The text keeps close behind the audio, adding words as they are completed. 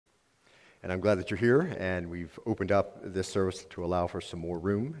And I'm glad that you're here, and we've opened up this service to allow for some more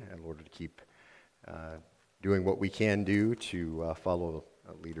room in order to keep doing what we can do to follow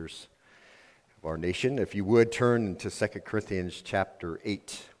leaders of our nation. If you would turn to 2 Corinthians chapter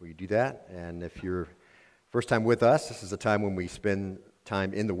 8, will you do that? And if you're first time with us, this is a time when we spend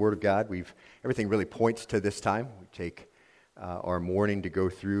time in the Word of God. Everything really points to this time. We take our morning to go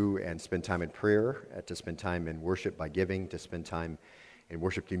through and spend time in prayer, to spend time in worship by giving, to spend time in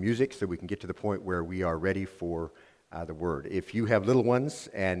worship through music, so we can get to the point where we are ready for the Word. If you have little ones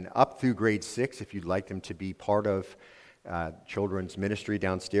and up through grade 6, if you'd like them to be part of children's ministry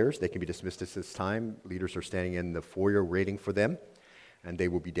downstairs, they can be dismissed at this time. Leaders are standing in the foyer waiting for them, and they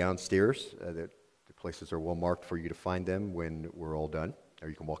will be downstairs. The places are well marked for you to find them when we're all done, or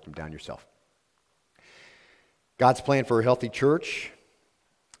you can walk them down yourself. God's plan for a healthy church.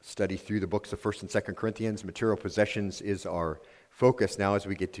 Study through the books of 1st and 2nd Corinthians. Material possessions is our focus now as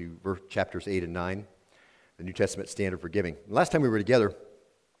we get to chapters 8 and 9, the New Testament standard for giving. Last time we were together,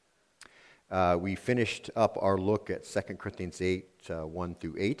 we finished up our look at 2 Corinthians 8, 1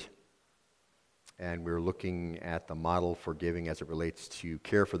 through 8, and we were looking at the model for giving as it relates to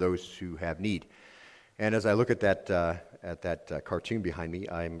care for those who have need. And as I look at that cartoon behind me,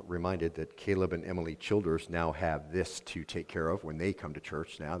 I'm reminded that Caleb and Emily Childers now have this to take care of when they come to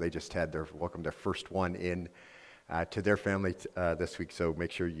church now. They just had welcomed their first one in to their family this week, so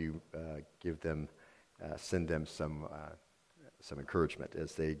make sure you send them some encouragement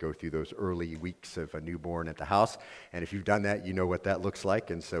as they go through those early weeks of a newborn at the house. And if you've done that, you know what that looks like,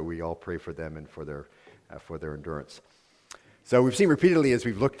 and so we all pray for them and for their endurance. So we've seen repeatedly as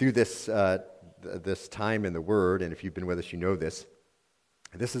we've looked through this time in the Word, and if you've been with us, you know this.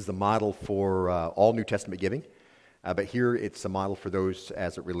 This is the model for all New Testament giving. But here it's a model for those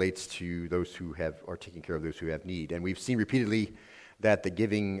as it relates to those who are taking care of those who have need. And we've seen repeatedly that the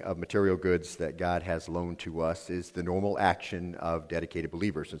giving of material goods that God has loaned to us is the normal action of dedicated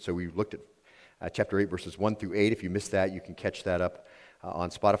believers. And so we looked at chapter 8, verses 1 through 8. If you missed that, you can catch that up on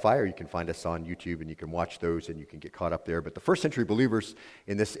Spotify, or you can find us on YouTube and you can watch those and you can get caught up there. But the first century believers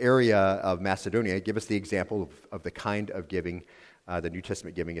in this area of Macedonia give us the example of the kind of giving the New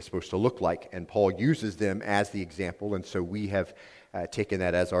Testament giving is supposed to look like, and Paul uses them as the example, and so we have taken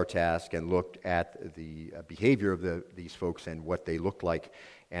that as our task and looked at the behavior of these folks and what they looked like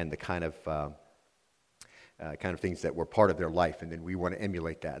and the kind of things that were part of their life, and then we want to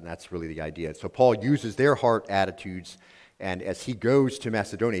emulate that, and that's really the idea. So Paul uses their heart attitudes, and as he goes to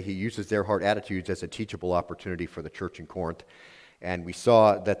Macedonia, he uses their heart attitudes as a teachable opportunity for the church in Corinth. And we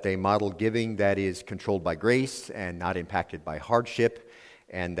saw that they model giving that is controlled by grace and not impacted by hardship,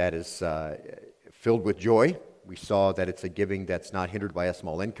 and that is filled with joy. We saw that it's a giving that's not hindered by a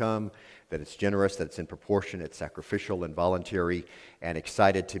small income, that it's generous, that it's in proportion, it's sacrificial and voluntary, and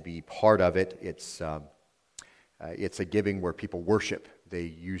excited to be part of it. It's a giving where people worship. They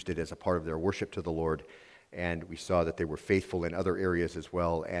used it as a part of their worship to the Lord, and we saw that they were faithful in other areas as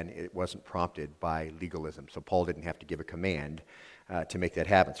well, and it wasn't prompted by legalism. So Paul didn't have to give a command to make that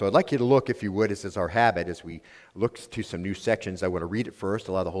happen. So I'd like you to look, if you would, as is our habit, as we look to some new sections. I want to read it first,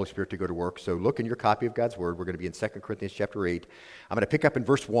 allow the Holy Spirit to go to work. So look in your copy of God's Word. We're going to be in 2 Corinthians chapter 8. I'm going to pick up in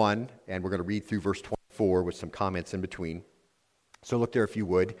verse 1, and we're going to read through verse 24 with some comments in between. So look there if you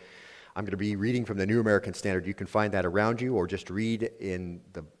would. I'm going to be reading from the New American Standard. You can find that around you, or just read in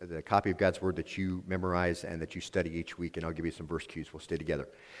the copy of God's Word that you memorize and that you study each week, and I'll give you some verse cues. We'll stay together.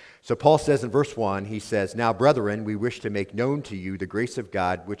 So Paul says in verse 1, he says, "Now, brethren, we wish to make known to you the grace of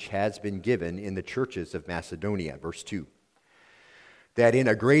God which has been given in the churches of Macedonia." Verse 2, "that in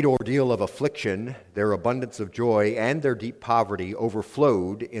a great ordeal of affliction, their abundance of joy and their deep poverty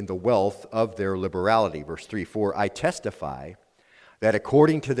overflowed in the wealth of their liberality." Verse 3, "For I testify that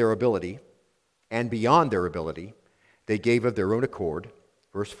according to their ability and beyond their ability, they gave of their own accord."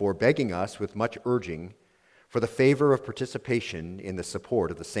 Verse 4, "begging us with much urging for the favor of participation in the support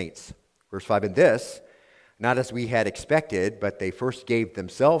of the saints." Verse 5, "and this, not as we had expected, but they first gave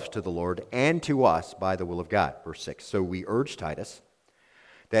themselves to the Lord and to us by the will of God." Verse 6, "so we urge Titus,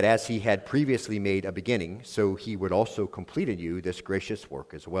 that as he had previously made a beginning, so he would also complete in you this gracious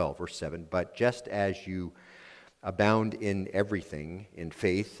work as well." Verse 7, "but just as you abound in everything, in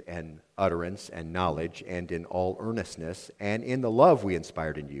faith and utterance and knowledge, and in all earnestness, and in the love we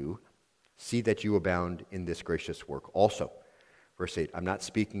inspired in you, see that you abound in this gracious work also." Verse 8, "I'm not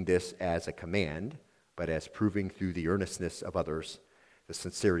speaking this as a command, but as proving through the earnestness of others the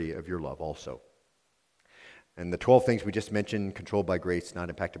sincerity of your love also." And the 12 things we just mentioned, controlled by grace, not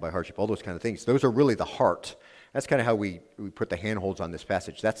impacted by hardship, all those kind of things, those are really the heart. That's kind of how we put the handholds on this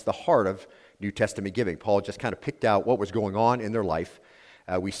passage. That's the heart of New Testament giving. Paul just kind of picked out what was going on in their life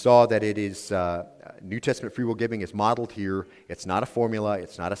We saw that it is, New Testament free will giving is modeled here. It's not a formula.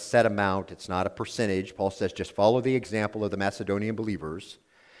 It's not a set amount. It's not a percentage. Paul says just follow the example of the Macedonian believers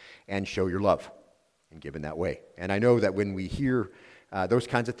and show your love and give in that way. And I know that when we hear those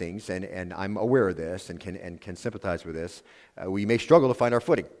kinds of things, and I'm aware of this and can sympathize with this, we may struggle to find our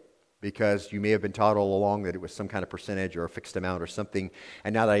footing because you may have been taught all along that it was some kind of percentage or a fixed amount or something.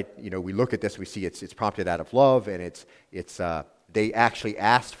 And now that we look at this, we see it's prompted out of love, and it's they actually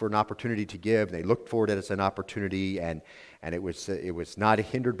asked for an opportunity to give, and they looked for it as an opportunity, and it was not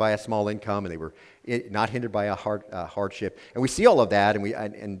hindered by a small income, and they were not hindered by a hardship. And we see all of that,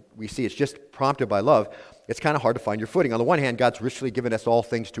 and we see it's just prompted by love. It's kind of hard to find your footing. On the one hand, God's richly given us all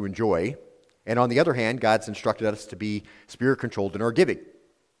things to enjoy, and on the other hand, God's instructed us to be spirit-controlled in our giving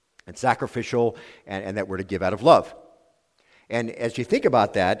and sacrificial, and that we're to give out of love. And as you think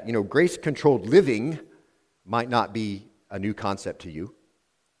about that, grace-controlled living might not be a new concept to you,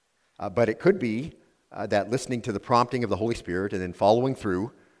 but it could be that listening to the prompting of the Holy Spirit and then following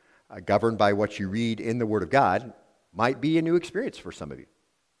through, governed by what you read in the Word of God, might be a new experience for some of you.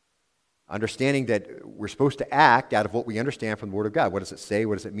 Understanding that we're supposed to act out of what we understand from the Word of God. What does it say?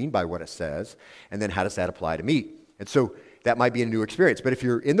 What does it mean by what it says? And then how does that apply to me? And so that might be a new experience. But if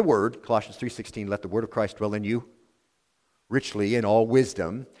you're in the Word, Colossians 3:16, let the Word of Christ dwell in you richly in all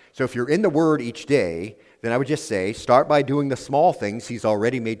wisdom. So if you're in the Word each day, then I would just say, start by doing the small things He's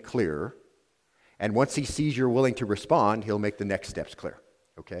already made clear. And once He sees you're willing to respond, He'll make the next steps clear.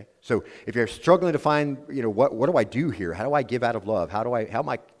 Okay? So if you're struggling to find, what do I do here? How do I give out of love?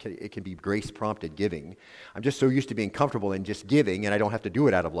 It can be grace-prompted giving. I'm just so used to being comfortable in just giving, and I don't have to do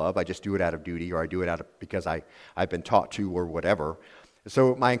it out of love. I just do it out of duty, or I do it because I've been taught to, or whatever.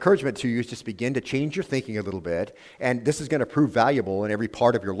 So my encouragement to you is just begin to change your thinking a little bit, and this is going to prove valuable in every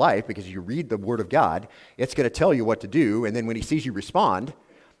part of your life because you read the Word of God. It's going to tell you what to do, and then when He sees you respond,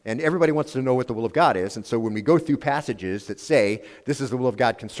 and everybody wants to know what the will of God is, and so when we go through passages that say, this is the will of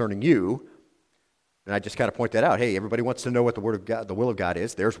God concerning you, then I just kind of point that out. Hey, everybody wants to know what the will of God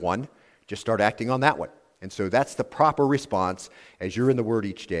is. There's one. Just start acting on that one. And so that's the proper response as you're in the Word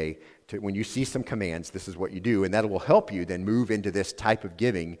each day. When you see some commands, this is what you do, and that will help you then move into this type of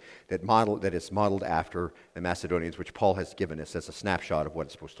giving that is modeled after the Macedonians, which Paul has given us as a snapshot of what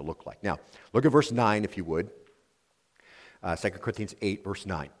it's supposed to look like. Now, look at verse 9, if you would. 2 Corinthians 8, verse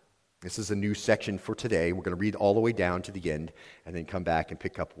 9. This is a new section for today. We're going to read all the way down to the end and then come back and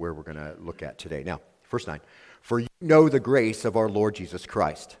pick up where we're going to look at today. Now, verse 9. For you know the grace of our Lord Jesus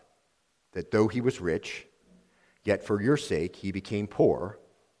Christ, that though He was rich, yet for your sake He became poor,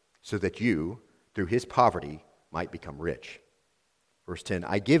 so that you, through His poverty, might become rich. Verse 10.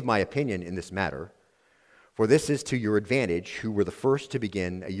 I give my opinion in this matter, for this is to your advantage, who were the first to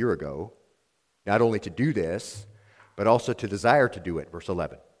begin a year ago, not only to do this, but also to desire to do it. Verse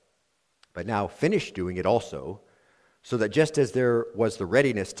 11. But now finish doing it also, so that just as there was the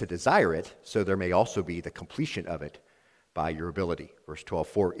readiness to desire it, so there may also be the completion of it by your ability. Verse 12.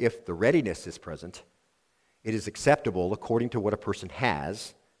 For if the readiness is present, it is acceptable according to what a person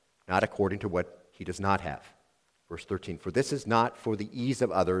has, not according to what he does not have. Verse 13. For this is not for the ease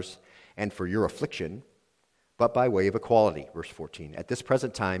of others and for your affliction, but by way of equality. Verse 14. At this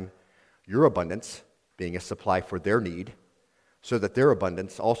present time, your abundance, being a supply for their need, so that their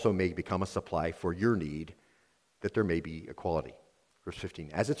abundance also may become a supply for your need, that there may be equality. Verse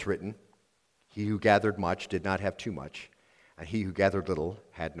 15, as it's written, he who gathered much did not have too much, and he who gathered little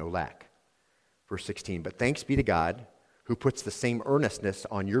had no lack. Verse 16, but thanks be to God, who puts the same earnestness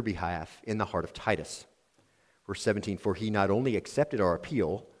on your behalf in the heart of Titus. Verse 17, for he not only accepted our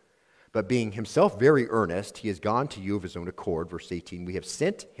appeal, but being himself very earnest, he has gone to you of his own accord. Verse 18, we have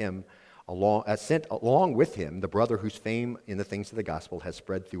sent along with him the brother whose fame in the things of the gospel has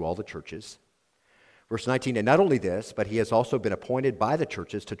spread through all the churches. Verse 19, and not only this, but he has also been appointed by the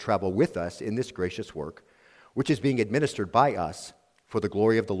churches to travel with us in this gracious work, which is being administered by us for the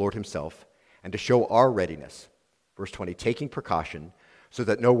glory of the Lord himself, and to show our readiness. Verse 20, taking precaution so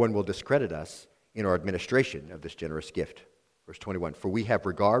that no one will discredit us in our administration of this generous gift. Verse 21, for we have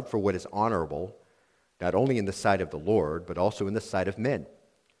regard for what is honorable, not only in the sight of the Lord, but also in the sight of men.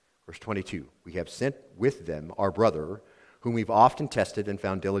 Verse 22, we have sent with them our brother, whom we've often tested and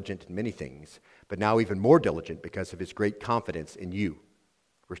found diligent in many things, but now even more diligent because of his great confidence in you.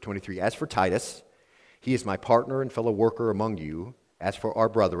 Verse 23, as for Titus, he is my partner and fellow worker among you. As for our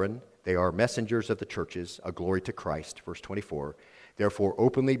brethren, they are messengers of the churches, a glory to Christ. Verse 24, therefore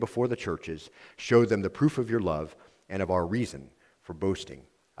openly before the churches, show them the proof of your love and of our reason for boasting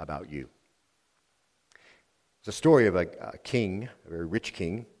about you. It's a story of a king, a very rich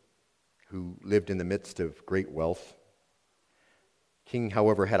king, who lived in the midst of great wealth. King,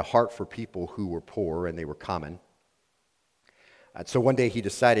 however, had a heart for people who were poor and they were common. So one day he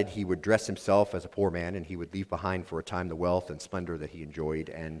decided he would dress himself as a poor man and he would leave behind for a time the wealth and splendor that he enjoyed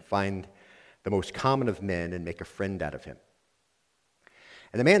and find the most common of men and make a friend out of him.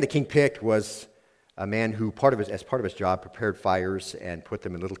 And the man the king picked was a man who, as part of his job, prepared fires and put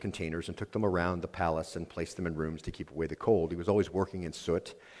them in little containers and took them around the palace and placed them in rooms to keep away the cold. He was always working in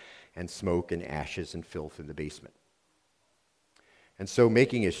soot and smoke and ashes and filth in the basement. And so,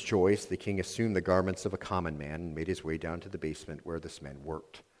 making his choice, the king assumed the garments of a common man and made his way down to the basement where this man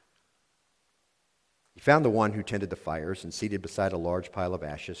worked. He found the one who tended the fires and seated beside a large pile of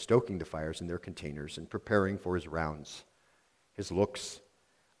ashes, stoking the fires in their containers and preparing for his rounds. His looks,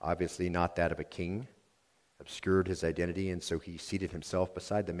 obviously not that of a king, obscured his identity, and so he seated himself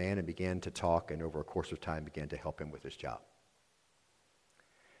beside the man and began to talk, and over a course of time began to help him with his job.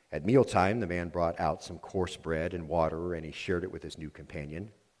 At mealtime, the man brought out some coarse bread and water, and he shared it with his new companion.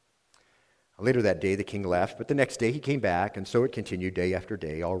 Later that day, the king left, but the next day he came back, and so it continued day after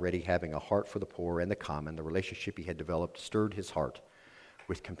day, already having a heart for the poor and the common. The relationship he had developed stirred his heart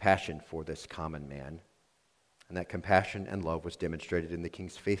with compassion for this common man, and that compassion and love was demonstrated in the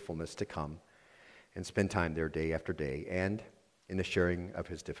king's faithfulness to come and spend time there day after day, and in the sharing of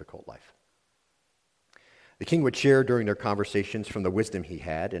his difficult life. The king would share during their conversations from the wisdom he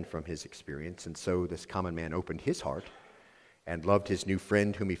had and from his experience, and so this common man opened his heart and loved his new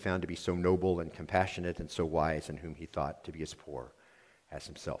friend, whom he found to be so noble and compassionate and so wise, and whom he thought to be as poor as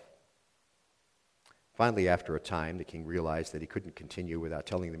himself. Finally, after a time, the king realized that he couldn't continue without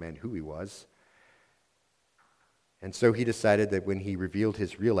telling the man who he was, and so he decided that when he revealed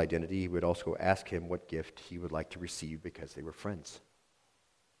his real identity, he would also ask him what gift he would like to receive because they were friends.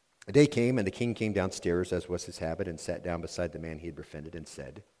 A day came, and the king came downstairs, as was his habit, and sat down beside the man he had befriended and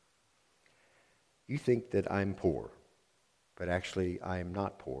said, "You think that I'm poor, but actually I am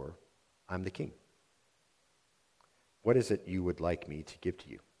not poor. I'm the king. What is it you would like me to give to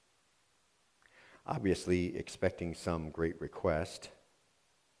you?" Obviously expecting some great request,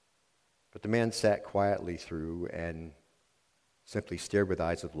 but the man sat quietly through and simply stared with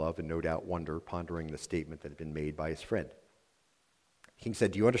eyes of love and no doubt wonder, pondering the statement that had been made by his friend. The king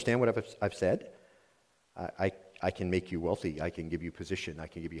said, "Do you understand what I've said? I can make you wealthy. I can give you position. I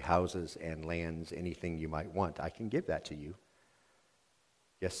can give you houses and lands, anything you might want. I can give that to you."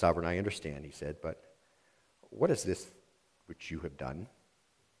 "Yes, sovereign, I understand," he said, "but what is this which you have done?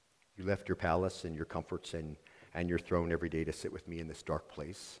 You left your palace and your comforts and your throne every day to sit with me in this dark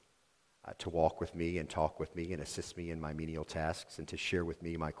place, to walk with me and talk with me and assist me in my menial tasks and to share with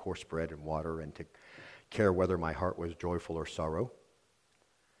me my coarse bread and water and to care whether my heart was joyful or sorrow.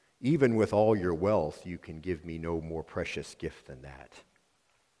 Even with all your wealth, you can give me no more precious gift than that.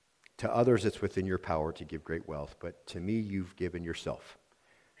 To others, it's within your power to give great wealth, but to me, you've given yourself.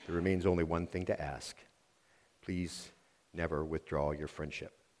 There remains only one thing to ask. Please never withdraw your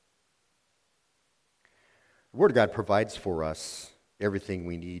friendship." The Word of God provides for us everything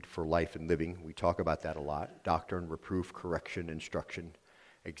we need for life and living. We talk about that a lot. Doctrine, reproof, correction, instruction,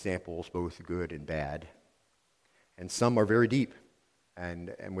 examples both good and bad. And some are very deep.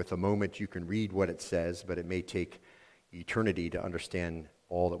 And with a moment you can read what it says, but it may take eternity to understand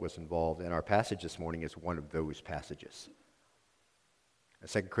all that was involved. And our passage this morning is one of those passages.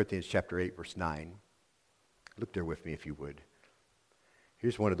 2 Corinthians chapter 8, verse 9. Look there with me if you would.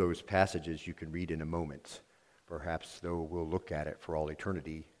 Here's one of those passages you can read in a moment. Perhaps, though, we'll look at it for all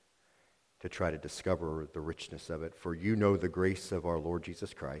eternity to try to discover the richness of it. "For you know the grace of our Lord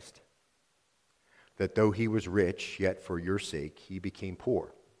Jesus Christ, that though he was rich, yet for your sake he became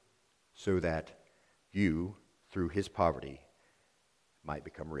poor, so that you, through his poverty, might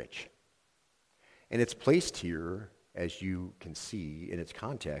become rich." And it's placed here, as you can see in its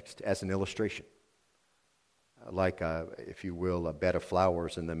context, as an illustration. Like, if you will, a bed of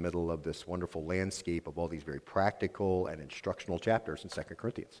flowers in the middle of this wonderful landscape of all these very practical and instructional chapters in 2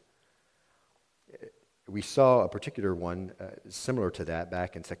 Corinthians. We saw a particular one similar to that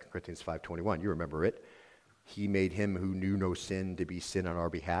back in 2 Corinthians 5:21. You remember it. "He made him who knew no sin to be sin on our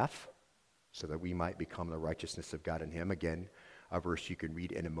behalf, so that we might become the righteousness of God in him." Again, a verse you can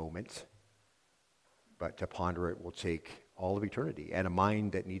read in a moment, but to ponder it will take all of eternity and a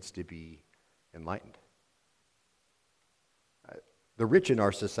mind that needs to be enlightened. The rich in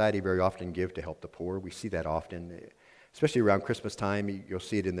our society very often give to help the poor. We see that often, especially around Christmas time. You'll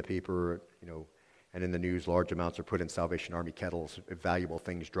see it in the paper, and in the news. Large amounts are put in Salvation Army kettles, valuable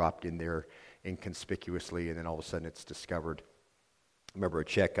things dropped in there inconspicuously, and then all of a sudden it's discovered. I remember a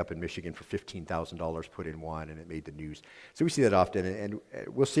check up in Michigan for $15,000 put in one, and it made the news. So we see that often, and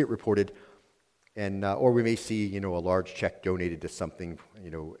we'll see it reported. And or we may see, a large check donated to something,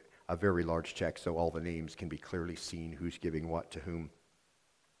 a very large check, so all the names can be clearly seen who's giving what to whom.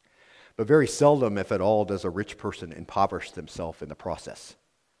 But very seldom, if at all, does a rich person impoverish themselves in the process.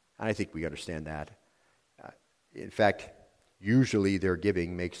 And I think we understand that. In fact, usually their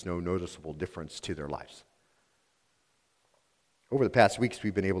giving makes no noticeable difference to their lives. Over the past weeks,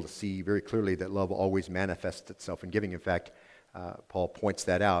 we've been able to see very clearly that love always manifests itself in giving. In fact, Paul points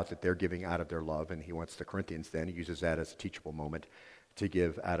that out, that they're giving out of their love, and he wants the Corinthians then, he uses that as a teachable moment, to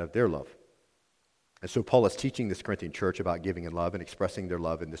give out of their love. And so Paul is teaching this Corinthian church about giving in love and expressing their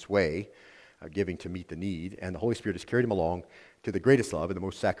love in this way, giving to meet the need, and the Holy Spirit has carried him along to the greatest love and the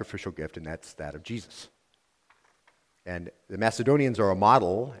most sacrificial gift, and that's that of Jesus. And the Macedonians are a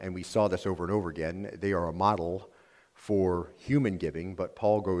model, and we saw this over and over again. They are a model for human giving, but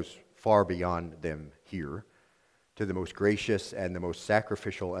Paul goes far beyond them here to the most gracious and the most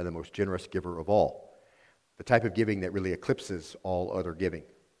sacrificial and the most generous giver of all, the type of giving that really eclipses all other giving.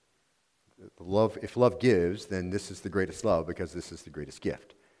 If love gives, then this is the greatest love because this is the greatest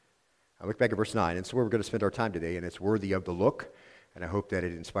gift. I look back at verse 9, and so we're going to spend our time today, and it's worthy of the look, and I hope that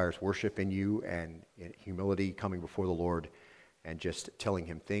it inspires worship in you and in humility coming before the Lord and just telling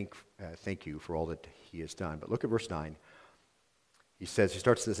him thank you for all that he has done. But look at verse 9. He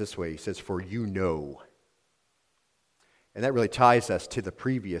starts this way. He says, "For you know." And that really ties us to the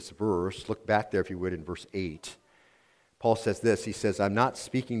previous verse. Look back there, if you would, in verse 8. Paul says this. He says, "I'm not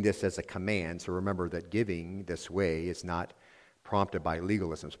speaking this as a command." So remember that giving this way is not prompted by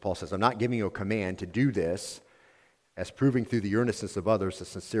legalism. So Paul says, "I'm not giving you a command to do this, as proving through the earnestness of others the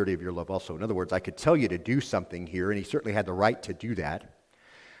sincerity of your love also." In other words, I could tell you to do something here, and he certainly had the right to do that.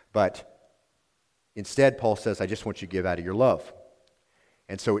 But instead, Paul says, "I just want you to give out of your love."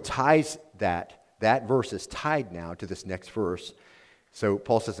 And so it ties that verse is tied now to this next verse. So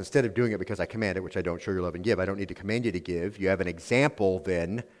Paul says, instead of doing it because I command it, which I don't, show your love and give, I don't need to command you to give. You have an example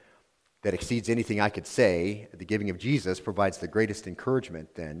then that exceeds anything I could say. The giving of Jesus provides the greatest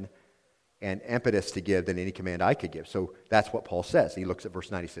encouragement then and impetus to give than any command I could give. So that's what Paul says. He looks at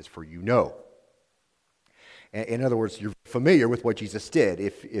verse 9, he says, "For you know." In other words, you're familiar with what Jesus did.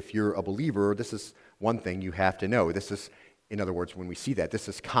 If you're a believer, this is one thing you have to know. This is, in other words, when we see that, this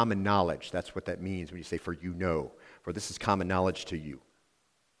is common knowledge. That's what that means when you say, "For you know." For this is common knowledge to you.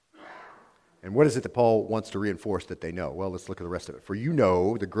 And what is it that Paul wants to reinforce that they know? Well, let's look at the rest of it. "For you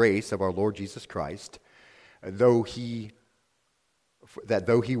know the grace of our Lord Jesus Christ, though he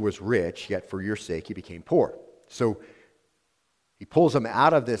was rich, yet for your sake he became poor." So he pulls them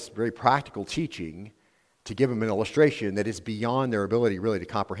out of this very practical teaching to give them an illustration that is beyond their ability really to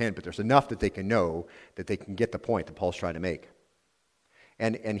comprehend, but there's enough that they can know that they can get the point that Paul's trying to make.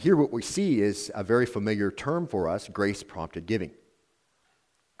 And here what we see is a very familiar term for us, grace-prompted giving.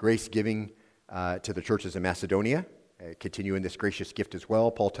 Grace giving to the churches in Macedonia, continuing this gracious gift as well.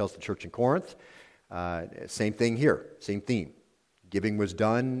 Paul tells the church in Corinth, same thing here, same theme. Giving was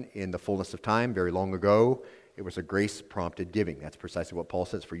done in the fullness of time very long ago. It was a grace-prompted giving. That's precisely what Paul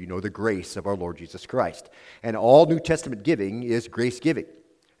says, "For you know the grace of our Lord Jesus Christ." And all New Testament giving is grace giving.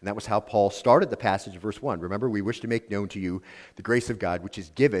 And that was how Paul started the passage in verse 1. Remember, "We wish to make known to you the grace of God, which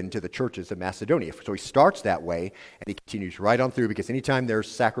is given to the churches of Macedonia." So he starts that way, and he continues right on through, because anytime there's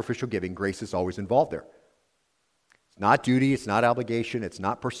sacrificial giving, grace is always involved there. It's not duty, it's not obligation, it's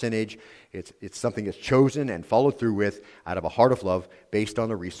not percentage. It's something that's chosen and followed through with out of a heart of love based on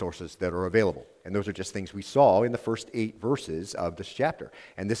the resources that are available. And those are just things we saw in the first 8 verses of this chapter.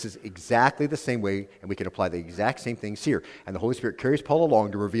 And this is exactly the same way, and we can apply the exact same things here. And the Holy Spirit carries Paul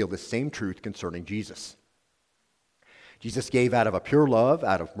along to reveal the same truth concerning Jesus. Jesus gave out of a pure love,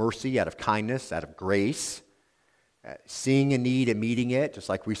 out of mercy, out of kindness, out of grace, seeing a need and meeting it, just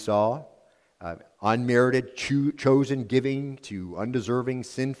like we saw. Unmerited, chosen giving to undeserving,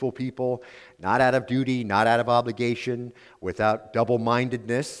 sinful people, not out of duty, not out of obligation, without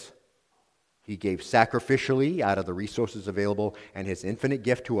double-mindedness. He gave sacrificially out of the resources available, and his infinite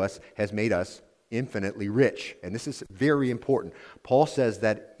gift to us has made us infinitely rich. And this is very important. Paul says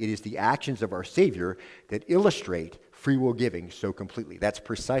that it is the actions of our Savior that illustrate free will giving so completely. That's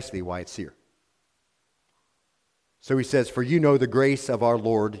precisely why it's here. So he says, "For you know the grace of our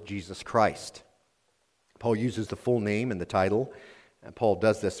Lord Jesus Christ." Paul uses the full name in the title. And Paul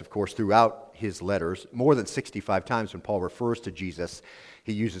does this, of course, throughout his letters. More than 65 times when Paul refers to Jesus,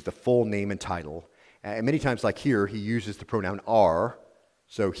 he uses the full name and title. And many times, like here, he uses the pronoun our.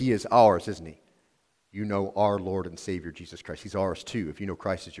 So he is ours, isn't he? You know our Lord and Savior, Jesus Christ. He's ours too. If you know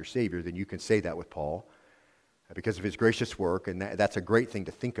Christ as your Savior, then you can say that with Paul. because of his gracious work, and that's a great thing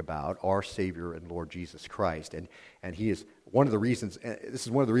to think about, our Savior and Lord Jesus Christ. And he is one of the reasons, this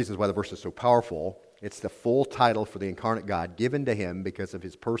is one of the reasons why the verse is so powerful. It's the full title for the incarnate God given to him because of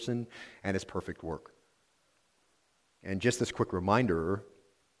his person and his perfect work. And just this quick reminder,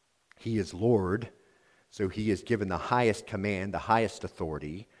 he is Lord, so he is given the highest command, the highest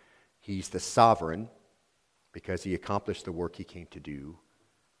authority. He's the sovereign because he accomplished the work he came to do.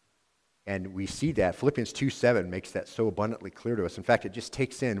 And we see that. Philippians 2:7 makes that so abundantly clear to us. In fact, it just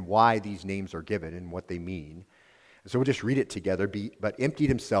takes in why these names are given and what they mean. And so we'll just read it together. But emptied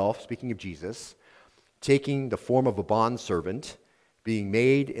himself, speaking of Jesus, taking the form of a bondservant, being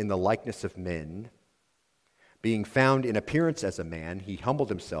made in the likeness of men, being found in appearance as a man, he humbled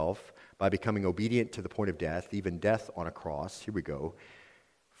himself by becoming obedient to the point of death, even death on a cross. Here we go.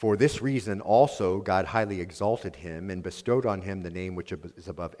 For this reason also God highly exalted him and bestowed on him the name which is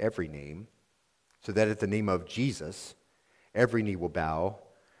above every name, so that at the name of Jesus every knee will bow,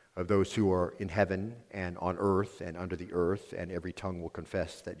 of those who are in heaven and on earth and under the earth, and every tongue will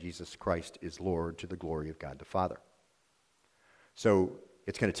confess that Jesus Christ is Lord, to the glory of God the Father. So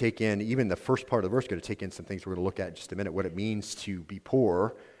it's going to take in, even the first part of the verse is going to take in some things we're going to look at in just a minute, what it means to be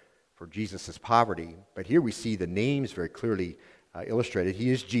poor, for Jesus' poverty. But here we see the names very clearly illustrated. He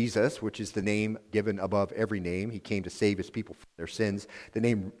is Jesus, which is the name given above every name. He came to save his people from their sins. The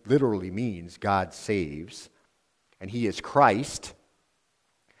name literally means God saves. And he is Christ,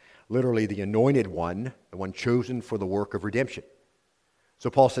 literally the anointed one, the one chosen for the work of redemption. So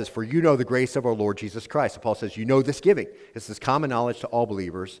Paul says, for you know the grace of our Lord Jesus Christ. So Paul says, you know this giving. This is common knowledge to all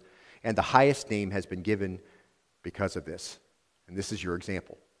believers, and the highest name has been given because of this. And this is your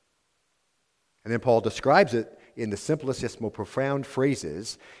example. And then Paul describes it in the simplest, yet most profound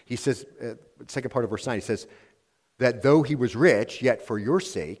phrases. He says, second part of verse 9, he says, that though he was rich, yet for your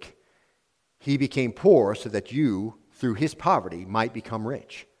sake, he became poor so that you, through his poverty, might become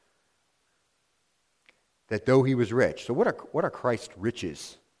rich. That though he was rich. So what are Christ's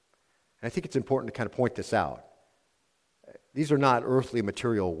riches? And I think it's important to kind of point this out. These are not earthly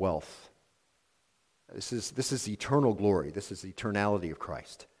material wealth. This is eternal glory. This is the eternality of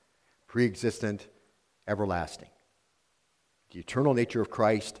Christ. Pre-existent, everlasting. The eternal nature of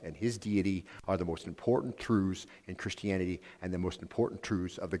Christ and his deity are the most important truths in Christianity and the most important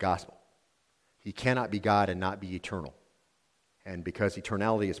truths of the gospel. He cannot be God and not be eternal. And because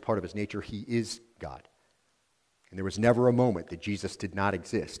eternality is part of his nature, he is God. And there was never a moment that Jesus did not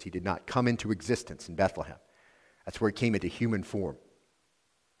exist. He did not come into existence in Bethlehem. That's where he came into human form.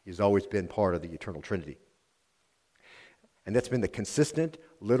 He's always been part of the eternal Trinity. And that's been the consistent,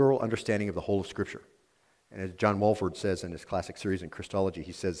 literal understanding of the whole of Scripture. And as John Walford says in his classic series in Christology,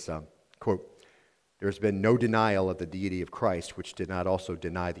 he says, quote, there has been no denial of the deity of Christ which did not also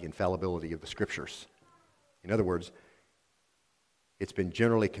deny the infallibility of the Scriptures. In other words, it's been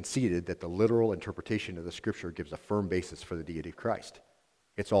generally conceded that the literal interpretation of the Scripture gives a firm basis for the deity of Christ.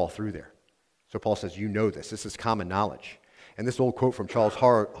 It's all through there. So Paul says, you know this. This is common knowledge. And this old quote from Charles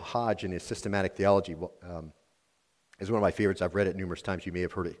Hodge in his Systematic Theology is one of my favorites. I've read it numerous times. You may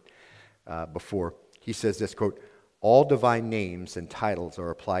have heard it before. He says this, quote, all divine names and titles are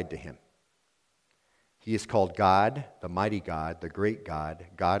applied to him. He is called God, the mighty God, the great God,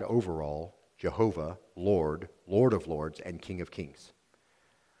 God over all, Jehovah, Lord, Lord of lords, and King of kings.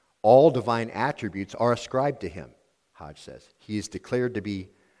 All divine attributes are ascribed to him, Hodge says. He is declared to be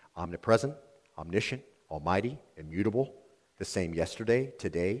omnipresent, omniscient, almighty, immutable, the same yesterday,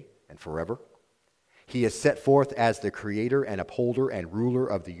 today, and forever. He is set forth as the creator and upholder and ruler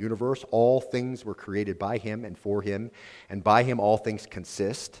of the universe. All things were created by him and for him, and by him all things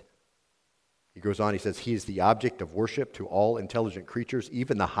consist. He goes on, he says, he is the object of worship to all intelligent creatures,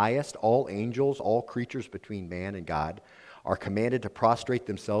 even the highest. All angels, all creatures between man and God are commanded to prostrate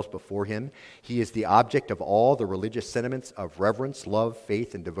themselves before him. He is the object of all the religious sentiments of reverence, love,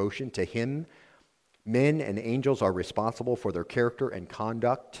 faith, and devotion. To him, men and angels are responsible for their character and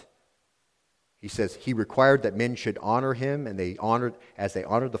conduct. He says he required that men should honor him and they honored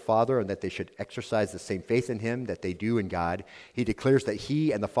the Father, and that they should exercise the same faith in him that they do in God. He declares that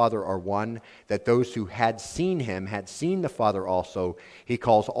he and the Father are one, that those who had seen him had seen the Father also. He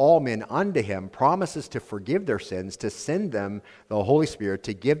calls all men unto him, promises to forgive their sins, to send them the Holy Spirit,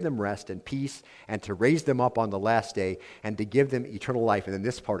 to give them rest and peace, and to raise them up on the last day, and to give them eternal life. And then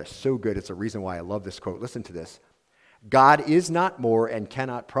this part is so good. It's a reason why I love this quote. Listen to this. God is not more and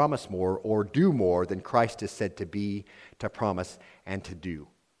cannot promise more or do more than Christ is said to be, to promise, and to do.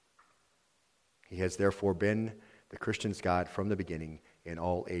 He has therefore been the Christian's God from the beginning, in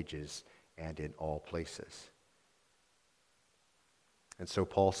all ages and in all places. And so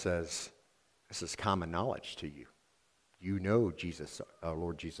Paul says, This is common knowledge to you. You know Jesus, our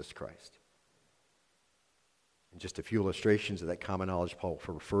Lord Jesus Christ. And just a few illustrations of that common knowledge Paul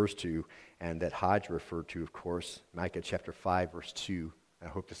refers to, and that Hodge referred to, of course, Micah chapter 5, verse 2. I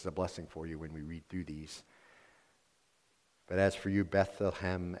hope this is a blessing for you when we read through these. But as for you,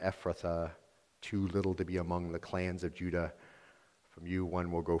 Bethlehem, Ephrathah, too little to be among the clans of Judah, from you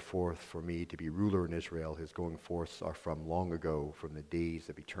one will go forth for me to be ruler in Israel. His going forths are from long ago, from the days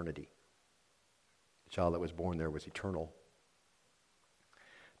of eternity. The child that was born there was eternal.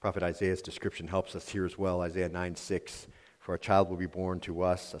 Prophet Isaiah's description helps us here as well. Isaiah 9:6, for a child will be born to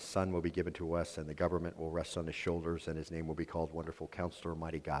us, a son will be given to us, and the government will rest on his shoulders, and his name will be called Wonderful Counselor,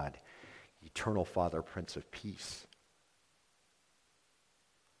 Mighty God, Eternal Father, Prince of Peace.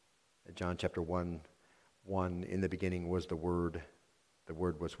 John chapter 1:1, in the beginning was the Word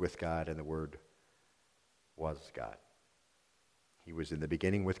was with God, and the Word was God. He was in the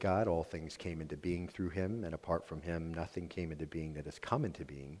beginning with God. All things came into being through him, and apart from him, nothing came into being that has come into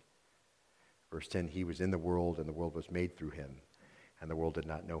being. Verse 10, he was in the world, and the world was made through him, and the world did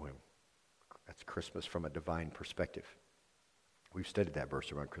not know him. That's Christmas from a divine perspective. We've studied that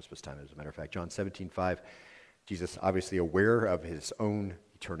verse around Christmas time, as a matter of fact. John 17:5, Jesus, obviously aware of his own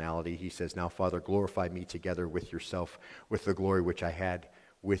eternality, he says, now, Father, glorify me together with yourself, with the glory which I had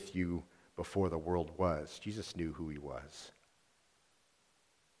with you before the world was. Jesus knew who he was.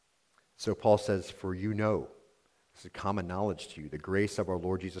 So Paul says, for you know, this is common knowledge to you, the grace of our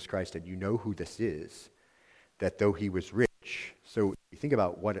Lord Jesus Christ, and you know who this is, that though he was rich. So you think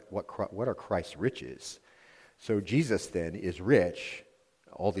about what are Christ's riches. So Jesus then is rich,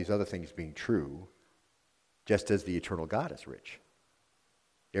 all these other things being true, just as the eternal God is rich.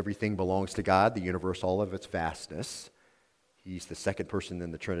 Everything belongs to God, the universe, all of its vastness. He's the second person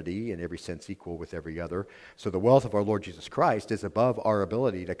in the Trinity, in every sense equal with every other. So the wealth of our Lord Jesus Christ is above our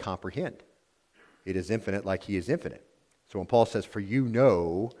ability to comprehend. It is infinite like he is infinite. So when Paul says, for you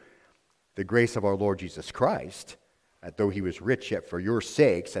know the grace of our Lord Jesus Christ, that though he was rich, yet for your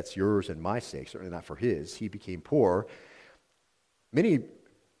sakes, that's yours and my sake, certainly not for his, he became poor. Many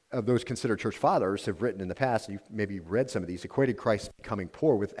of those considered church fathers have written in the past, and you've maybe read some of these, equated Christ becoming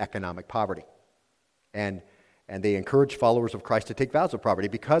poor with economic poverty. And they encourage followers of Christ to take vows of poverty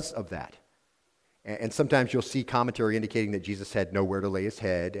because of that. And sometimes you'll see commentary indicating that Jesus had nowhere to lay his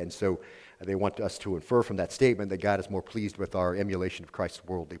head, and so they want us to infer from that statement that God is more pleased with our emulation of Christ's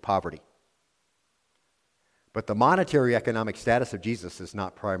worldly poverty. But the monetary economic status of Jesus is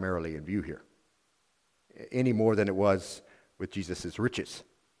not primarily in view here, any more than it was with Jesus' riches.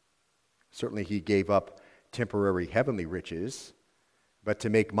 Certainly he gave up temporary heavenly riches, but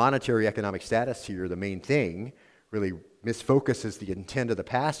to make monetary economic status here the main thing really misfocuses the intent of the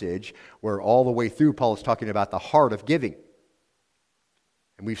passage, where all the way through Paul is talking about the heart of giving.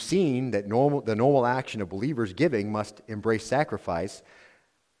 And we've seen that the normal action of believers giving must embrace sacrifice,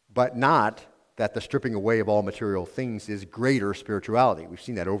 but not that the stripping away of all material things is greater spirituality. We've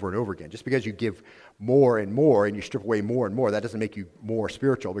seen that over and over again. Just because you give more and more and you strip away more and more, that doesn't make you more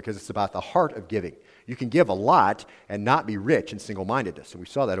spiritual, because it's about the heart of giving. You can give a lot and not be rich in single-mindedness, and we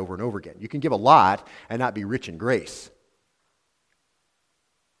saw that over and over again. You can give a lot and not be rich in grace.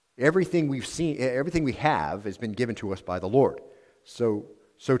 Everything we've seen, everything we have has been given to us by the Lord. So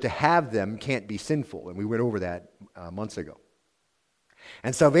to have them can't be sinful, and we went over that months ago.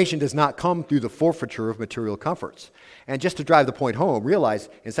 And salvation does not come through the forfeiture of material comforts. And just to drive the point home, realize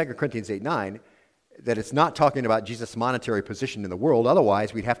in 2 Corinthians 8:9 that it's not talking about Jesus' monetary position in the world.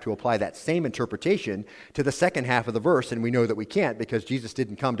 Otherwise, we'd have to apply that same interpretation to the second half of the verse, and we know that we can't, because Jesus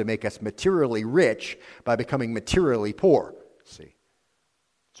didn't come to make us materially rich by becoming materially poor. See?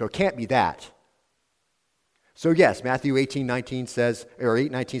 So it can't be that. So yes, Matthew 8:19 says,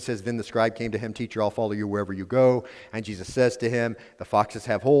 then the scribe came to him, teacher, I'll follow you wherever you go. And Jesus says to him, the foxes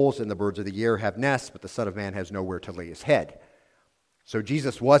have holes and the birds of the air have nests, but the Son of Man has nowhere to lay his head. So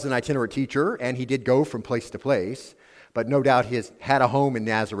Jesus was an itinerant teacher, and he did go from place to place, but no doubt he had a home in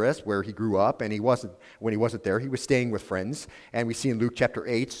Nazareth where he grew up, and when he wasn't there, he was staying with friends. And we see in Luke chapter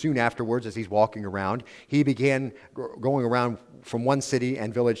 8, soon afterwards, as he's walking around, he began going around from one city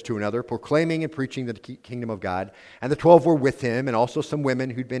and village to another, proclaiming and preaching the kingdom of God. And the 12 were with him, and also some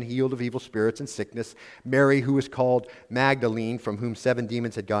women who'd been healed of evil spirits and sickness. Mary, who was called Magdalene, from whom 7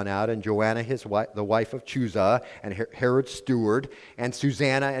 demons had gone out, and Joanna, the wife of Chuza, and Herod's steward, and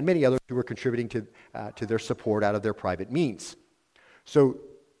Susanna, and many others who were contributing to their support out of their private means. So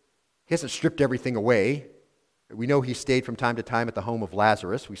he hasn't stripped everything away. We know he stayed from time to time at the home of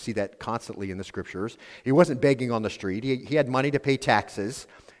Lazarus. We see that constantly in the scriptures. He wasn't begging on the street. He had money to pay taxes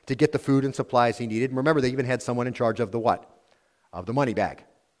to get the food and supplies he needed. And remember, they even had someone in charge of the what? Of the money bag.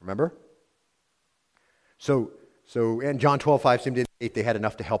 Remember? So in John 12:5 seemed to indicate they had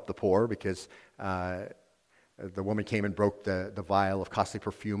enough to help the poor because the woman came and broke the vial of costly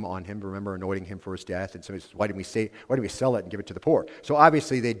perfume on him, remember, anointing him for his death. And so he says, why didn't we sell it and give it to the poor? So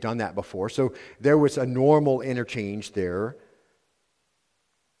obviously they'd done that before. So there was a normal interchange there.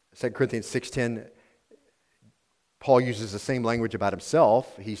 2 Corinthians 6:10, Paul uses the same language about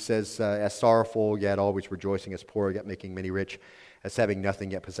himself. He says, as sorrowful, yet always rejoicing, as poor, yet making many rich, as having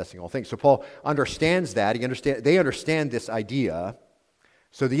nothing, yet possessing all things. So Paul understands that. They understand this idea.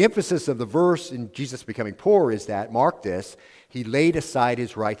 So the emphasis of the verse in Jesus becoming poor is that, mark this, he laid aside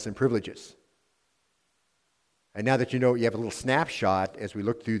his rights and privileges. And now that you know, you have a little snapshot as we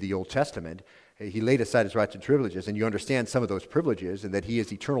look through the Old Testament, he laid aside his rights and privileges, and you understand some of those privileges, and that he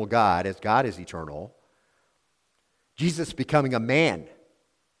is eternal God, as God is eternal. Jesus becoming a man,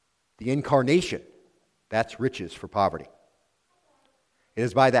 the incarnation, that's riches for poverty. It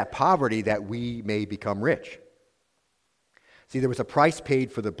is by that poverty that we may become rich. See, there was a price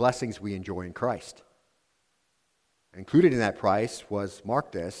paid for the blessings we enjoy in Christ. Included in that price was,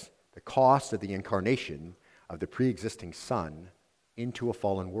 mark this, the cost of the incarnation of the pre-existing Son into a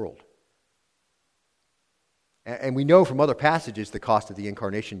fallen world. And we know from other passages the cost of the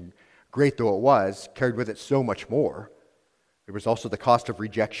incarnation, great though it was, carried with it so much more. There was also the cost of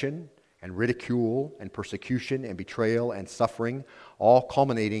rejection and ridicule and persecution and betrayal and suffering, all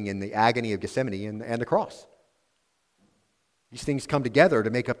culminating in the agony of Gethsemane and the cross. These things come together to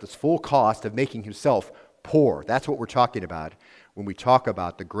make up this full cost of making himself poor. That's what we're talking about when we talk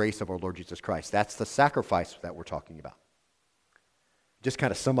about the grace of our Lord Jesus Christ. That's the sacrifice that we're talking about. Just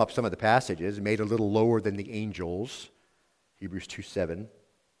kind of sum up some of the passages. Made a little lower than the angels, Hebrews 2:7.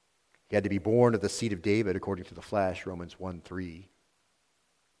 He had to be born of the seed of David according to the flesh, Romans 1:3.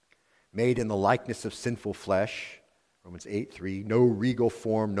 Made in the likeness of sinful flesh, Romans 8:3. No regal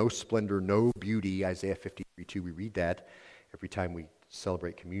form, no splendor, no beauty, Isaiah 53:2. We read that every time we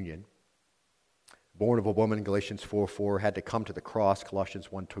celebrate communion. Born of a woman, Galatians 4:4, had to come to the cross,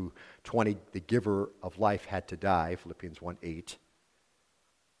 Colossians 1:20. The giver of life had to die, Philippians 1:8.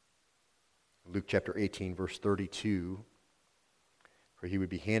 Luke chapter 18, verse 32, for he would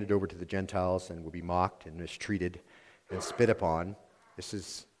be handed over to the Gentiles and would be mocked and mistreated and spit upon. This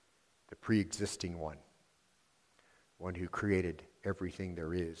is the pre-existing one who created everything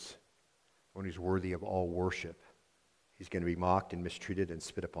there is, one who's worthy of all worship. He's going to be mocked and mistreated and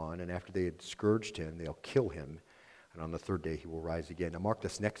spit upon, and after they had scourged him, they'll kill him, and on the third day he will rise again. Now mark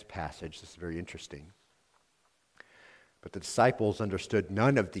this next passage. This is very interesting. But the disciples understood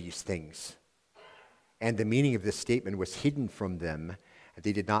none of these things, and the meaning of this statement was hidden from them, and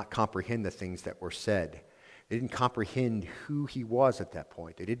they did not comprehend the things that were said. They didn't comprehend who he was at that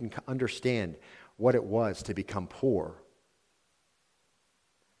point. They didn't understand what it was to become poor.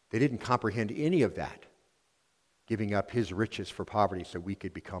 They didn't comprehend any of that, giving up his riches for poverty so we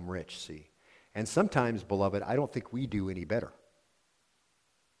could become rich, see. And sometimes, beloved, I don't think we do any better.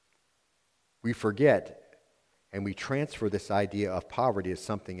 We forget and we transfer this idea of poverty as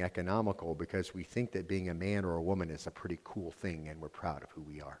something economical because we think that being a man or a woman is a pretty cool thing and we're proud of who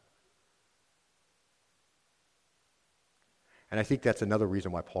we are. And I think that's another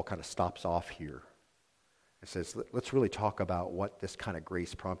reason why Paul kind of stops off here and says, let's really talk about what this kind of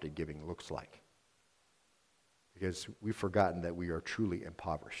grace-prompted giving looks like. Because we've forgotten that we are truly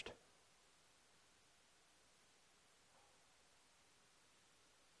impoverished.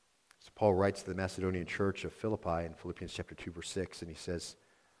 So Paul writes to the Macedonian church of Philippi in Philippians chapter 2, verse 6, and he says,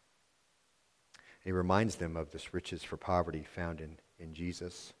 he reminds them of this riches for poverty found in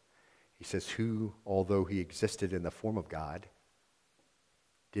Jesus. He says, who, although he existed in the form of God,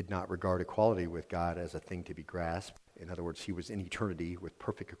 did not regard equality with God as a thing to be grasped. In other words, he was in eternity with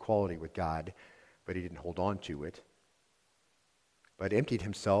perfect equality with God, but he didn't hold on to it. But emptied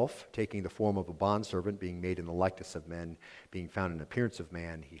himself, taking the form of a bondservant, being made in the likeness of men, being found in appearance of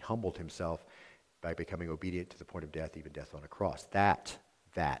man, he humbled himself by becoming obedient to the point of death, even death on a cross. That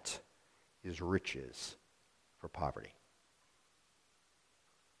is riches for poverty.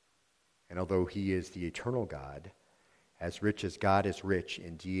 And although he is the eternal God, as rich as God is rich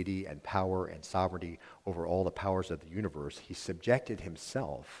in deity and power and sovereignty over all the powers of the universe, he subjected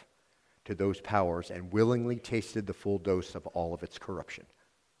himself to those powers and willingly tasted the full dose of all of its corruption.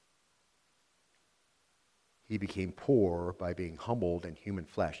 He became poor by being humbled in human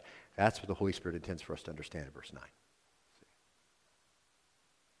flesh. That's what the Holy Spirit intends for us to understand in verse 9.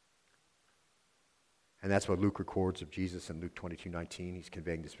 And that's what Luke records of Jesus in Luke 22:19. He's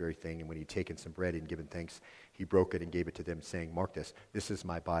conveying this very thing. And when he'd taken some bread and given thanks, he broke it and gave it to them, saying, mark this, this is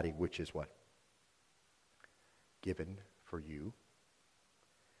my body, which is what? Given for you.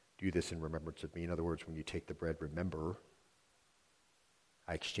 Do this in remembrance of me. In other words, when you take the bread, remember,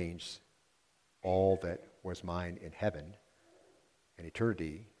 I exchanged all that was mine in heaven and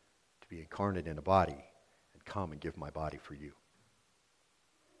eternity to be incarnate in a body and come and give my body for you.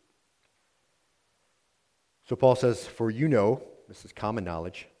 So Paul says, for you know, this is common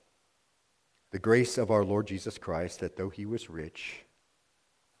knowledge, the grace of our Lord Jesus Christ, that though he was rich,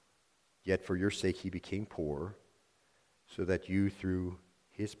 yet for your sake he became poor, so that you through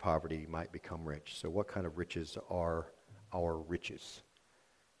his poverty might become rich. So what kind of riches are our riches?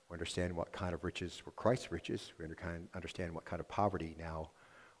 We understand what kind of riches were Christ's riches. We understand what kind of poverty now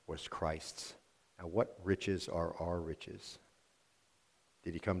was Christ's. Now what riches are our riches?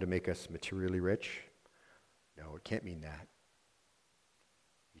 Did he come to make us materially rich? No, it can't mean that.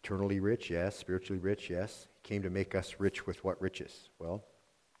 Eternally rich, yes. Spiritually rich, yes. He came to make us rich with what riches? Well,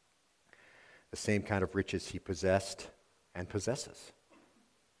 the same kind of riches he possessed and possesses.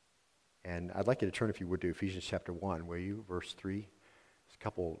 And I'd like you to turn, if you would, to Ephesians chapter 1, will you? Verse 3. There's a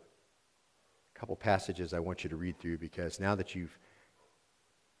couple passages I want you to read through, because now that you've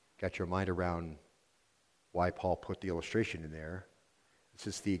got your mind around why Paul put the illustration in there, this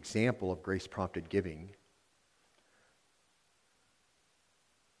is the example of grace-prompted giving.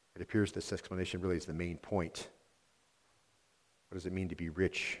 It appears this explanation really is the main point. What does it mean to be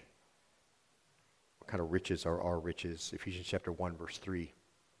rich? What kind of riches are our riches? Ephesians chapter 1, verse 3.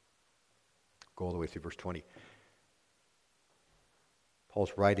 Go all the way through verse 20.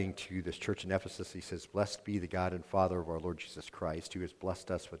 Paul's writing to this church in Ephesus. He says, blessed be the God and Father of our Lord Jesus Christ, who has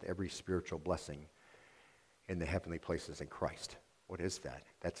blessed us with every spiritual blessing in the heavenly places in Christ. What is that?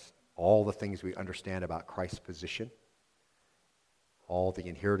 That's all the things we understand about Christ's position, all the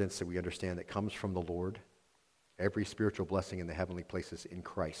inheritance that we understand that comes from the Lord, every spiritual blessing in the heavenly places in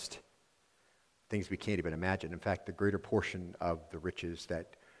Christ, things we can't even imagine. In fact, the greater portion of the riches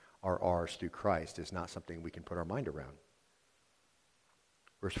that are ours through Christ is not something we can put our mind around.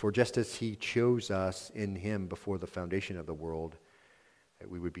 Verse 4, just as he chose us in him before the foundation of the world, that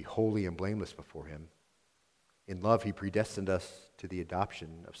we would be holy and blameless before him. In love, he predestined us to the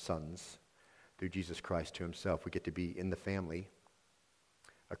adoption of sons through Jesus Christ to himself. We get to be in the family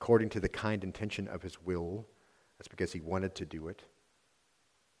according to the kind intention of his will. That's because he wanted to do it.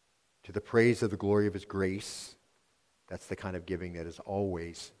 To the praise of the glory of his grace. That's the kind of giving that is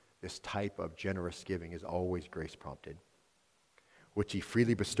always, this type of generous giving is always grace-prompted, which he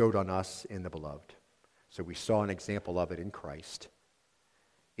freely bestowed on us in the beloved. So we saw an example of it in Christ.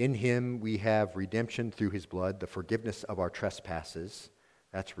 In him we have redemption through his blood, the forgiveness of our trespasses.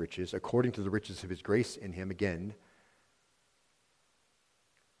 That's riches. According to the riches of his grace in him, again.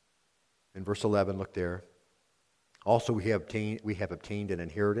 In verse 11, look there. Also we have obtained an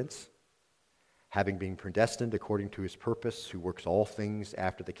inheritance, having been predestined according to his purpose, who works all things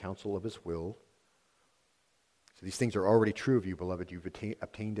after the counsel of his will. So these things are already true of you, beloved. You've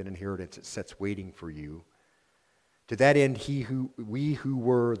obtained an inheritance. It sits waiting for you. To that end, we who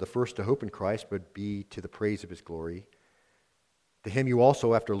were the first to hope in Christ would be to the praise of his glory. To him you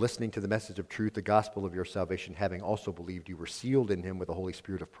also, after listening to the message of truth, the gospel of your salvation, having also believed, you were sealed in him with the Holy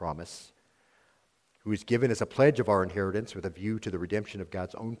Spirit of promise, who is given as a pledge of our inheritance with a view to the redemption of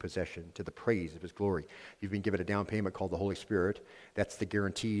God's own possession, to the praise of his glory. You've been given a down payment called the Holy Spirit. That's the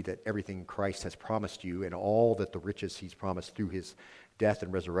guarantee that everything Christ has promised you and all that the riches he's promised through his death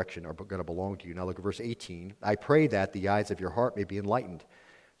and resurrection are going to belong to you. Now look at verse 18. I pray that the eyes of your heart may be enlightened.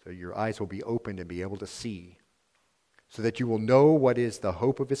 So your eyes will be opened and be able to see, so that you will know what is the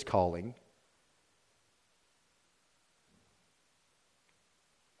hope of his calling.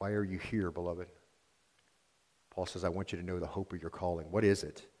 Why are you here, beloved? Paul says, I want you to know the hope of your calling. What is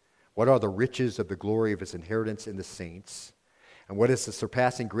it? What are the riches of the glory of his inheritance in the saints? And what is the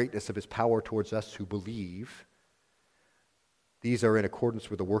surpassing greatness of his power towards us who believe? These are in accordance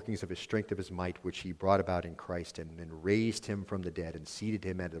with the workings of his strength of his might, which he brought about in Christ, and then raised him from the dead and seated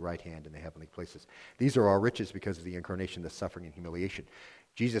him at the right hand in the heavenly places. These are our riches because of the incarnation, the suffering, and humiliation.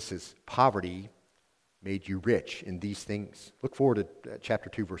 Jesus' poverty made you rich in these things. Look forward to chapter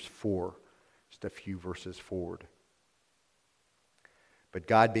 2, verse 4. Just a few verses forward. But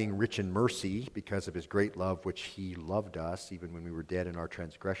God, being rich in mercy, because of his great love which he loved us, even when we were dead in our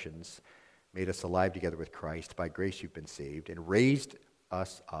transgressions, made us alive together with Christ. By grace you've been saved, and raised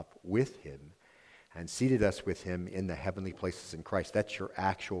us up with him, and seated us with him in the heavenly places in Christ. That's your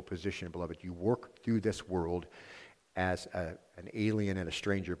actual position, beloved. You work through this world as an alien and a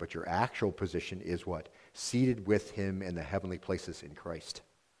stranger, but your actual position is what? Seated with him in the heavenly places in Christ.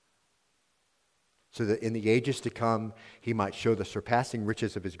 so that in the ages to come he might show the surpassing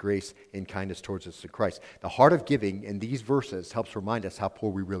riches of his grace in kindness towards us in Christ. The heart of giving in these verses helps remind us how poor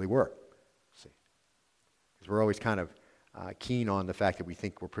we really were. See, because we're always kind of keen on the fact that we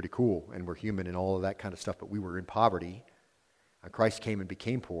think we're pretty cool and we're human and all of that kind of stuff, but we were in poverty. Christ came and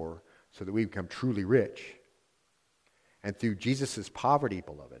became poor so that we become truly rich. And through Jesus' poverty,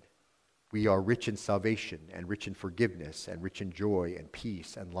 beloved, we are rich in salvation and rich in forgiveness and rich in joy and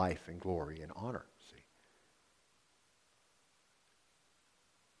peace and life and glory and honor. See?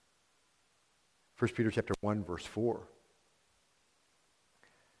 1 Peter chapter 1, verse 4.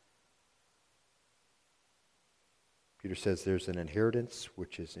 Peter says there's an inheritance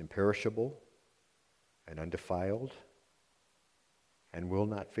which is imperishable and undefiled and will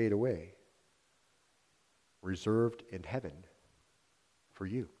not fade away, reserved in heaven for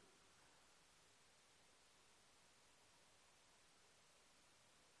you.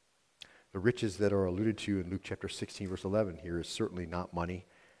 The riches that are alluded to in Luke chapter 16, verse 11 here is certainly not money.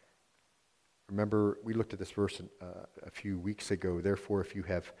 Remember, we looked at this verse a few weeks ago. Therefore, if you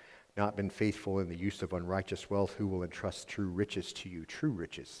have not been faithful in the use of unrighteous wealth, who will entrust true riches to you? True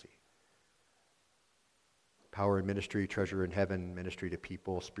riches, see. Power in ministry, treasure in heaven, ministry to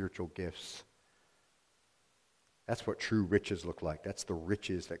people, spiritual gifts. That's what true riches look like. That's the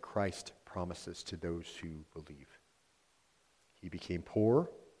riches that Christ promises to those who believe. He became poor,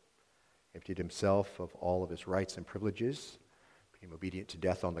 emptied himself of all of his rights and privileges, became obedient to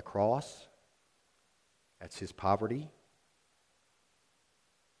death on the cross. That's his poverty.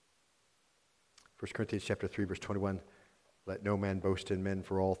 1 Corinthians chapter 3, verse 21, let no man boast in men,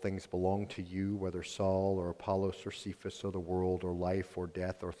 for all things belong to you, whether Saul or Apollos or Cephas or the world or life or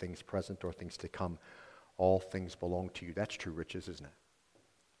death or things present or things to come. All things belong to you. That's true riches, isn't it?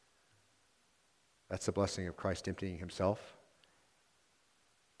 That's the blessing of Christ emptying himself,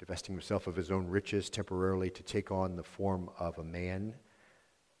 divesting himself of his own riches temporarily to take on the form of a man,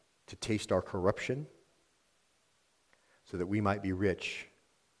 to taste our corruption, so that we might be rich.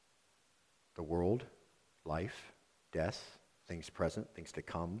 The world, life, death, things present, things to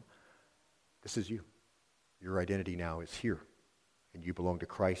come. This is you. Your identity now is here. And you belong to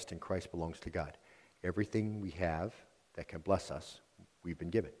Christ, and Christ belongs to God. Everything we have that can bless us, we've been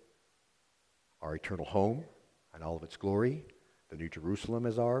given. Our eternal home and all of its glory. The New Jerusalem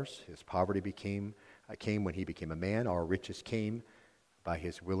is ours. His poverty came when he became a man. Our riches came by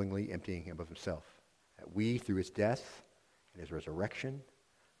his willingly emptying him of himself. That we, through his death and his resurrection,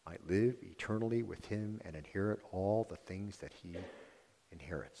 might live eternally with him and inherit all the things that he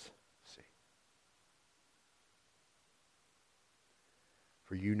inherits. See.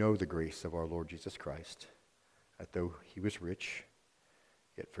 For you know the grace of our Lord Jesus Christ, that though he was rich,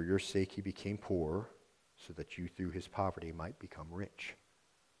 yet for your sake he became poor, so that you through his poverty might become rich.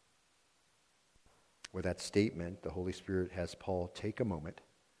 With that statement, the Holy Spirit has Paul take a moment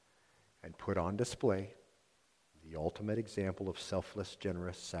and put on display the ultimate example of selfless,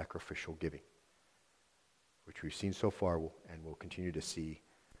 generous, sacrificial giving, which we've seen so far and will continue to see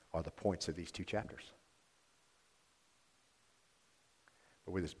are the points of these two chapters.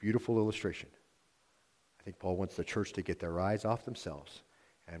 But with this beautiful illustration, I think Paul wants the church to get their eyes off themselves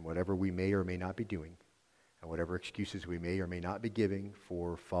and whatever we may or may not be doing, and whatever excuses we may or may not be giving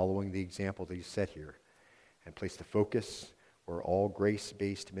for following the example that he set here, and place the focus where all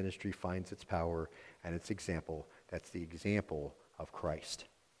grace-based ministry finds its power and its example. That's the example of Christ.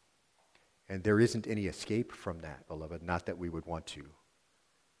 And there isn't any escape from that, beloved, not that we would want to.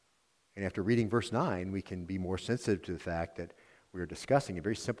 And after reading verse 9, we can be more sensitive to the fact that we are discussing in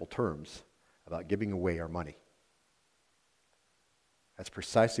very simple terms about giving away our money. That's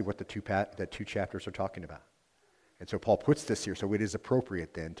precisely what the two chapters are talking about. And so Paul puts this here, so it is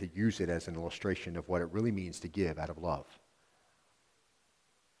appropriate then to use it as an illustration of what it really means to give out of love.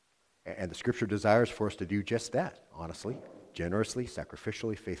 And the Scripture desires for us to do just that, honestly, generously,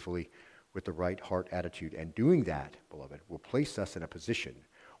 sacrificially, faithfully, with the right heart attitude. And doing that, beloved, will place us in a position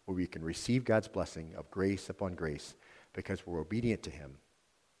where we can receive God's blessing of grace upon grace because we're obedient to him.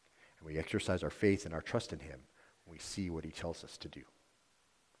 And we exercise our faith and our trust in him when we see what he tells us to do.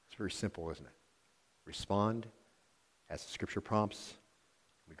 It's very simple, isn't it? Respond as the Scripture prompts.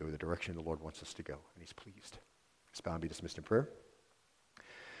 We go the direction the Lord wants us to go, and he's pleased. Let's bow and be dismissed in prayer.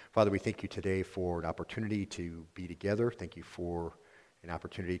 Father, we thank you today for an opportunity to be together. Thank you for an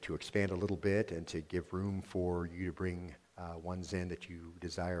opportunity to expand a little bit and to give room for you to bring ones in that you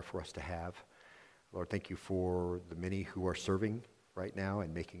desire for us to have. Lord, thank you for the many who are serving right now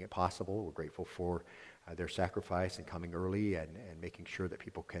and making it possible. We're grateful for their sacrifice and coming early and making sure that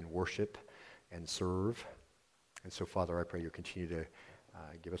people can worship and serve. And so, Father, I pray you'll continue to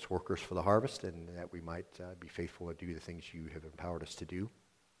Give us workers for the harvest, and that we might be faithful to do the things you have empowered us to do.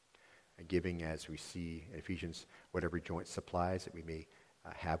 And giving, as we see in Ephesians, what every joint supplies, that we may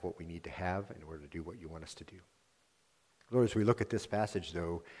have what we need to have in order to do what you want us to do. Lord, as we look at this passage,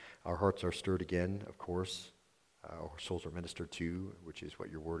 though, our hearts are stirred again, of course. Our souls are ministered to, which is what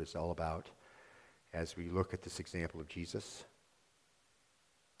your word is all about. As we look at this example of Jesus,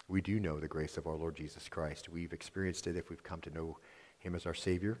 we do know the grace of our Lord Jesus Christ. We've experienced it if we've come to know him as our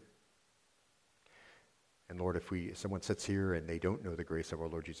Savior. And Lord, if someone sits here and they don't know the grace of our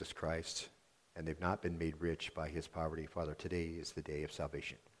Lord Jesus Christ, and they've not been made rich by his poverty, Father, today is the day of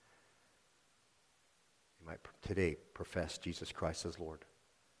salvation. They might today profess Jesus Christ as Lord.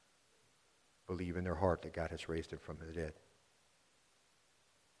 Believe in their heart that God has raised him from the dead.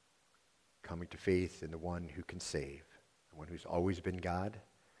 Coming to faith in the one who can save, the one who's always been God,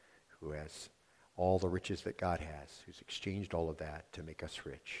 who has all the riches that God has, who's exchanged all of that to make us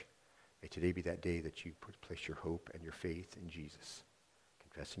rich. May today be that day that you place your hope and your faith in Jesus,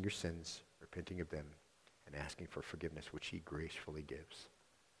 confessing your sins, repenting of them, and asking for forgiveness, which he gracefully gives.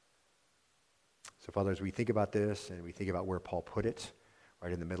 So, Father, as we think about this and we think about where Paul put it,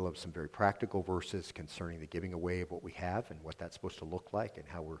 right in the middle of some very practical verses concerning the giving away of what we have and what that's supposed to look like and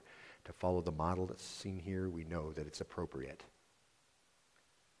how we're to follow the model that's seen here, we know that it's appropriate.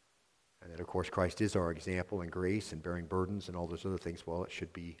 And that, of course, Christ is our example in grace and bearing burdens and all those other things. Well, it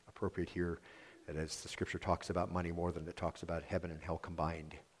should be appropriate here that as the Scripture talks about money more than it talks about heaven and hell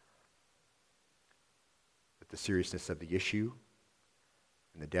combined, that the seriousness of the issue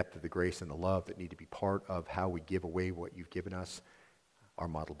and the depth of the grace and the love that need to be part of how we give away what you've given us are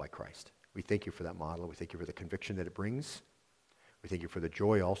modeled by Christ. We thank you for that model. We thank you for the conviction that it brings. We thank you for the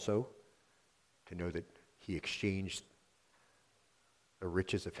joy also to know that he exchanged the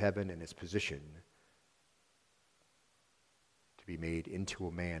riches of heaven and his position to be made into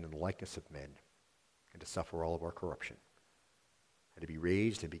a man in the likeness of men and to suffer all of our corruption and to be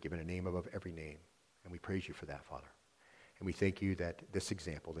raised and be given a name above every name. And we praise you for that, Father. And we thank you that this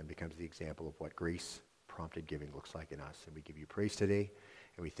example then becomes the example of what grace-prompted giving looks like in us. And we give you praise today,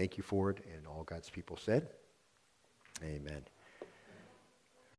 and we thank you for it. And all God's people said, amen.